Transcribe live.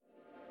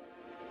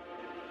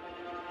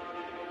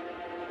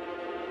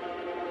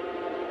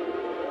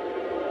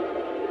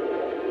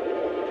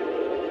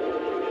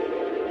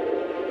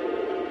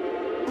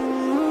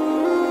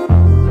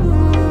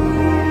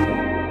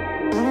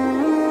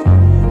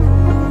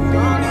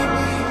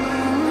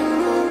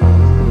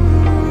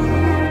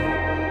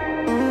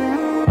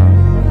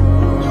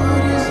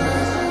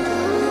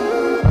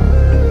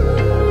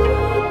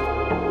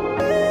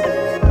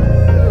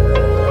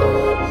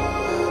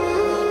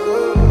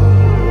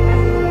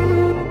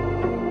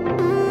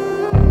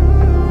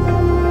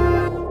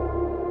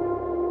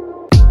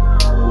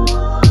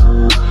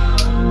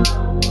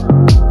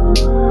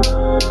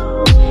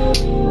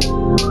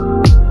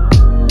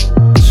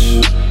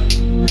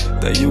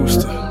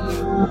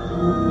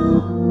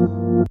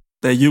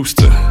They used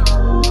to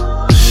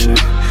shit,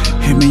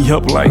 hit me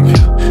up like,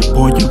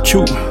 boy, you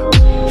cute.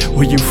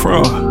 Where you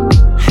from?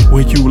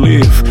 Where you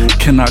live?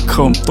 Can I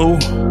come through?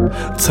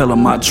 Tell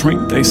them I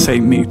drink, they say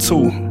me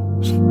too.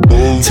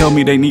 Tell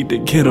me they need to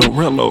get a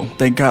Rello,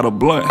 they got a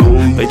blunt,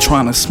 they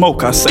tryna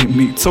smoke, I say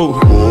me too.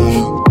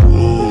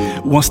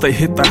 Once they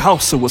hit the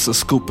house, it was a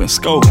scoop and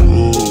scope.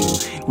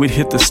 We'd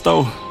hit the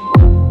stove,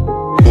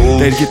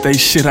 they'd get they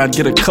shit, I'd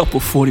get a couple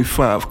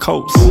 45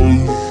 coats.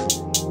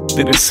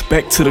 Then it's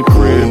back to the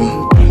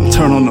crib,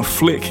 turn on the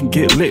flick and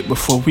get lit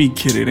before we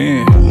get it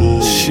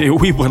in. Shit,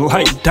 we were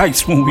like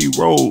dice when we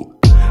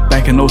rolled.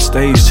 Back in those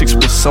days, chicks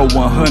were so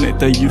 100.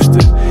 They used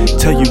to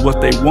tell you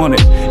what they wanted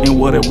and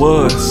what it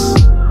was,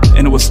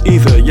 and it was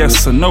either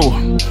yes or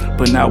no.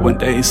 But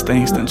nowadays,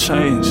 things done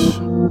changed.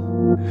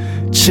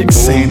 Chicks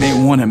saying they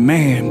want a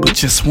man, but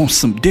just want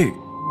some dick.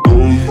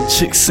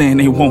 Chicks saying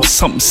they want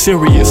something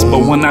serious,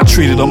 but when I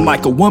treated them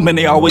like a woman,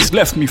 they always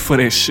left me for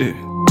that shit.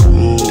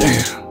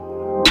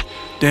 Damn,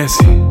 that's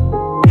it.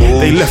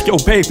 They left your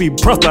baby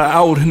brother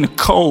out in the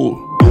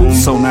cold.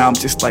 So now I'm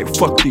just like,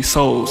 fuck these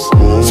hoes.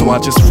 So I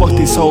just fuck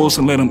these hoes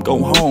and let them go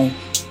home.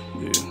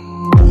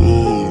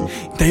 Yeah.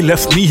 They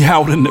left me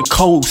out in the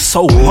cold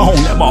so long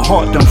that my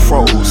heart done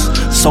froze.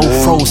 So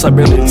froze I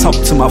barely talk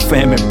to my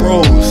fam and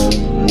bros.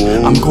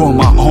 I'm going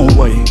my own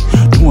way,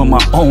 doing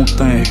my own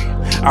thing.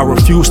 I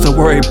refuse to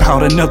worry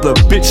about another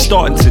bitch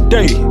starting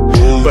today.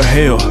 But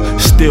hell,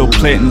 still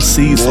planting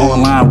seeds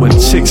online with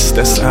chicks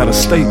that's out of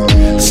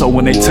state. So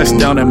when they touch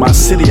down in my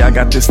city, I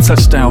got this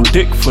touchdown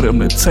dick for them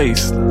to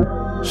taste.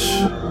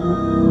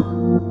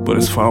 But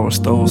as far as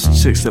those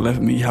chicks that left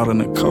me out in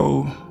the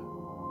cold,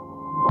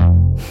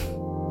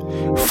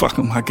 fuck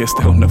them, I guess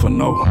they'll never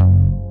know.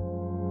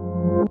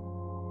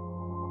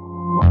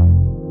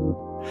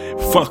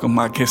 Fuck them,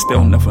 I guess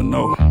they'll never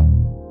know.